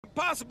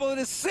impossible. It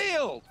is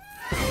sealed.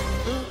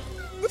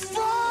 The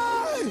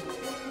fly!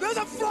 There's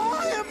a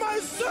fly in my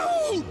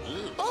suit!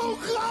 Oh,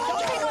 God!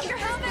 Don't take off your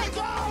helmet!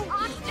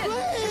 Oxygen!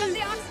 Give him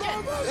the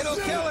oxygen! It'll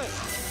kill it.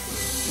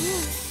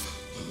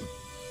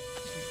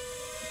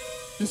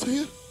 You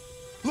see it?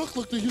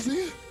 Look, do you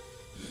see it?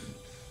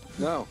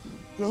 No.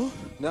 No?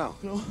 No.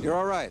 No. You're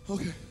all right.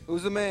 Okay.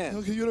 Who's the man?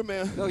 Okay, you're the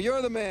man. No,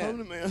 you're the man. I'm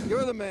the man.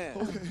 You're the man.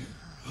 Okay.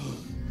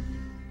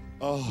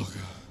 Oh,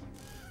 God.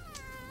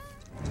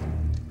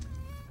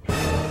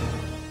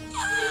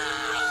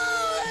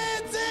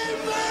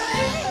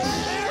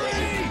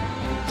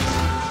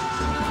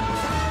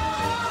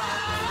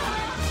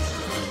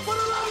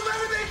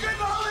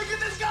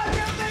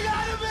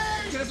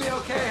 It's gonna be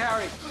okay,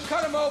 Harry.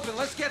 Cut him open.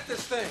 Let's get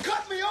this thing.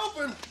 Cut me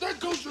open! There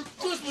goes your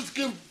Christmas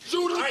gift,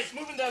 Judas! All right, it's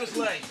moving down his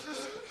leg.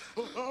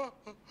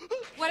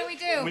 What do we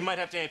do? We might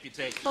have to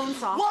amputate. Bone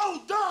saw.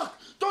 Whoa, Doc!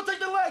 Don't take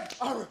the leg!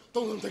 Ira,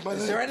 don't let him take my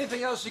leg. Is there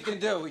anything else you can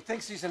do? He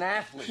thinks he's an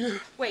athlete.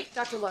 Wait,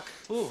 Doctor, look.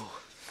 Ooh.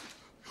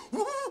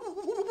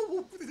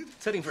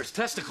 It's heading for his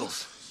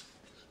testicles.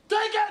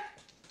 Take it!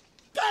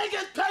 Take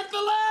it! Take the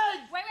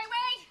leg! Wait!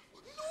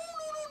 No.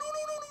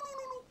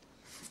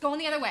 It's going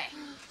the other way.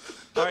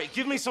 All right,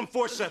 give me some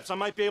forceps. I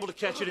might be able to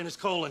catch it in his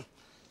colon.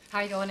 How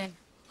are you going in?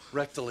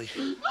 Rectally.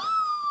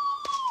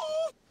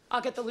 I'll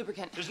get the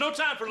lubricant. There's no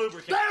time for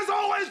lubricant. There's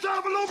always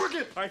time for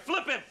lubricant! All right,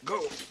 flip him.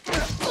 Go.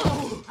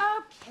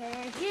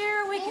 Okay,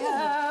 here we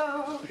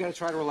go. You gotta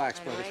try to relax,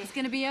 buddy. It's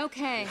gonna be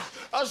okay.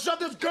 I'll shove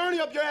this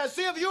gurney up your ass.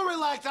 See if you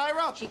relax,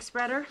 Ira. Cheek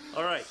spreader.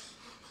 All right,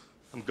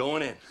 I'm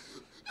going in.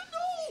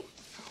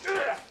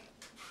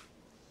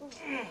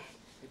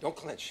 Don't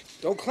clench.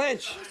 Don't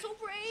clench. You're so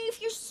brave.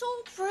 You're so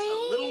brave.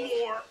 A little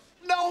more.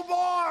 No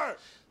more!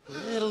 A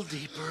little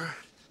deeper.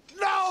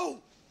 No!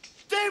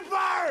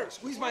 Deeper!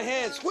 Squeeze my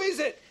hand. Squeeze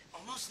it.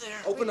 Almost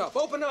there. Open up.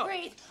 Open up.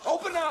 Breathe.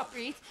 Open up.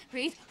 Breathe.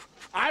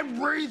 I'm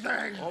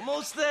breathing!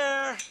 Almost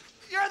there.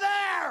 You're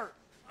there!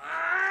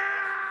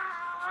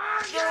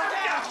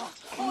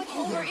 Oh, it's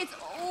over. It's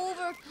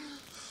over.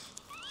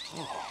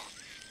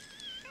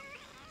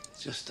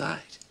 Just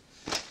died.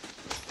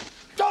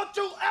 Don't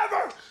you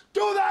ever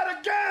do that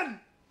again!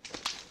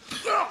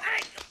 You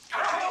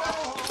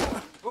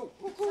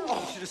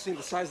should have seen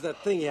the size of that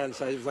thing he had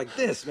inside. It was like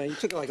this, man. You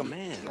took it like a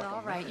man. You're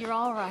all right. You're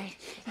all right.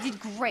 You did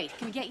great.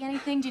 Can we get you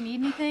anything? Do you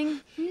need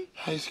anything?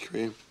 Ice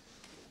cream.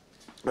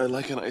 I'd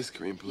like an ice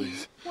cream,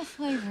 please. What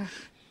flavor?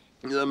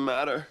 It doesn't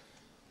matter.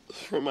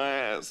 It's for my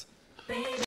ass.